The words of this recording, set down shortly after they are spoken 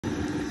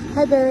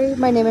Hi Barry,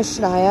 my name is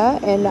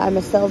Shania and I'm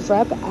a sales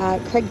rep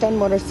at Craig Dunn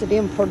Motor City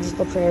in Portage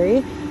La Prairie.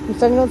 I'm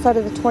standing outside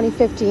of the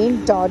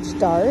 2015 Dodge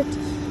Dart.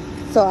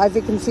 So as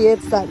you can see,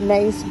 it's that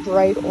nice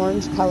bright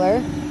orange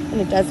color, and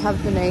it does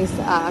have the nice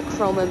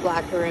chrome and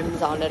black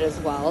rims on it as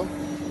well.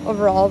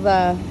 Overall,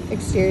 the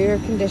exterior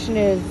condition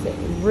is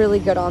really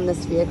good on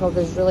this vehicle.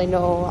 There's really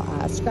no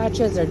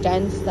scratches or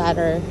dents that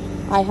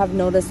I have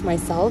noticed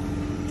myself.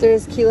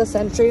 There's keyless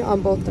entry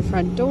on both the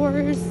front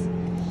doors.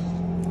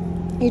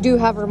 You do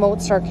have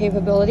remote start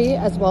capability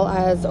as well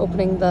as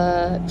opening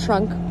the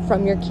trunk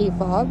from your key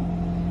fob.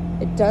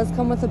 It does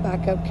come with a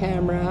backup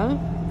camera.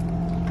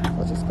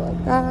 I'll just go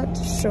like that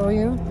to show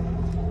you.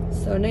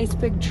 So nice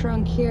big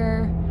trunk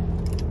here.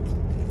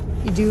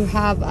 You do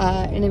have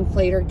an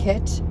inflator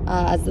kit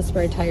as the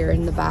spare tire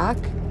in the back.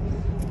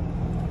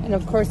 And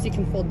of course you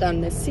can fold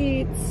down the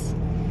seats.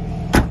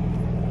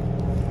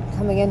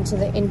 Coming into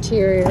the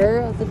interior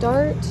of the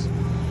Dart,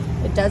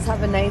 it does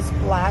have a nice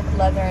black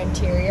leather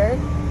interior.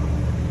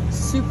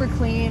 Super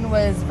clean,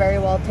 was very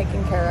well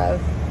taken care of.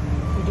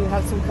 We do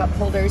have some cup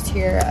holders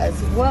here as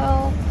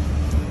well.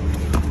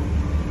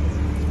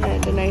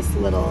 And a nice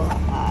little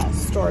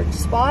storage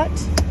spot.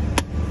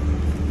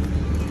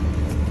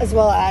 As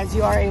well as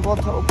you are able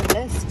to open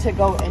this to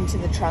go into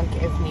the trunk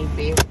if need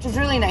be, which is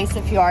really nice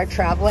if you are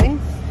traveling.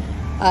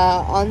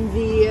 On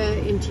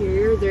the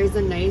interior, there's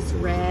a nice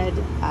red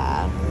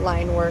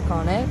line work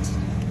on it.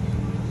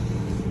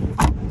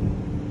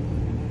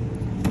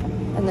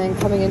 And then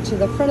coming into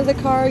the front of the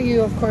car,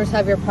 you of course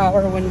have your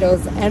power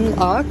windows and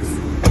locks.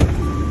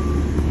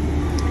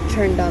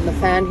 Turn down the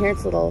fan here,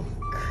 it's a little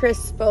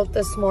crisp out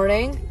this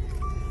morning.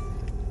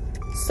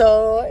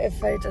 So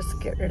if I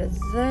just get rid of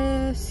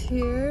this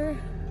here.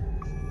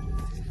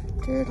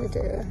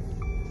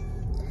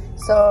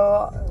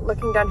 So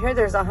looking down here,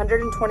 there's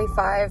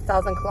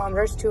 125,000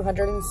 kilometers,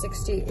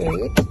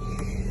 268.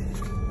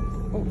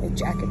 Oh, my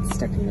jacket's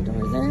stuck in the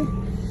door there.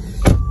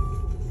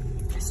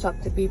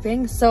 Stop the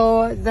beeping.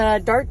 So the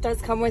Dart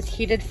does come with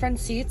heated front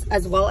seats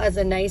as well as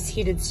a nice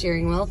heated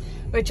steering wheel,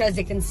 which as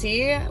you can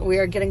see, we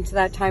are getting to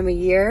that time of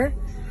year.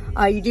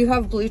 You do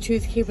have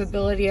Bluetooth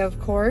capability, of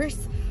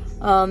course,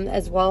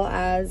 as well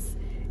as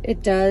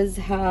it does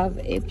have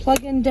a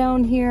plug-in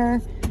down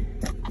here.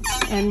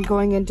 And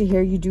going into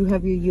here, you do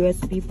have your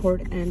USB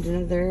port and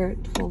another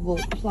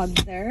 12-volt plug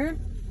there.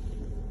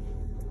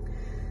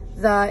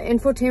 The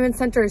infotainment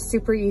center is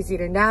super easy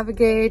to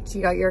navigate.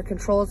 You got your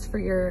controls for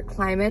your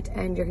climate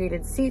and your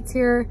heated seats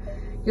here.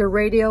 Your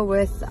radio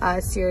with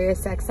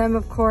Sirius XM,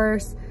 of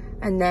course.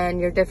 And then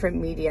your different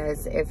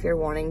medias if you're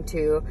wanting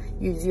to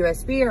use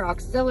USB or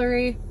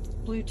auxiliary,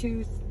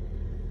 Bluetooth.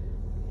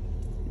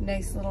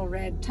 Nice little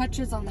red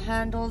touches on the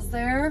handles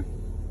there.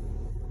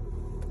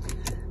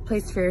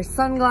 Place for your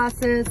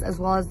sunglasses as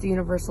well as the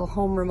universal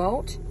home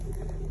remote.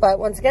 But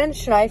once again,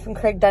 Shania from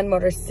Craig Dunn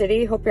Motor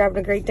City. Hope you're having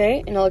a great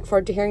day, and I look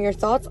forward to hearing your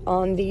thoughts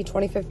on the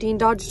 2015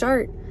 Dodge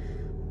Dart.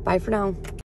 Bye for now.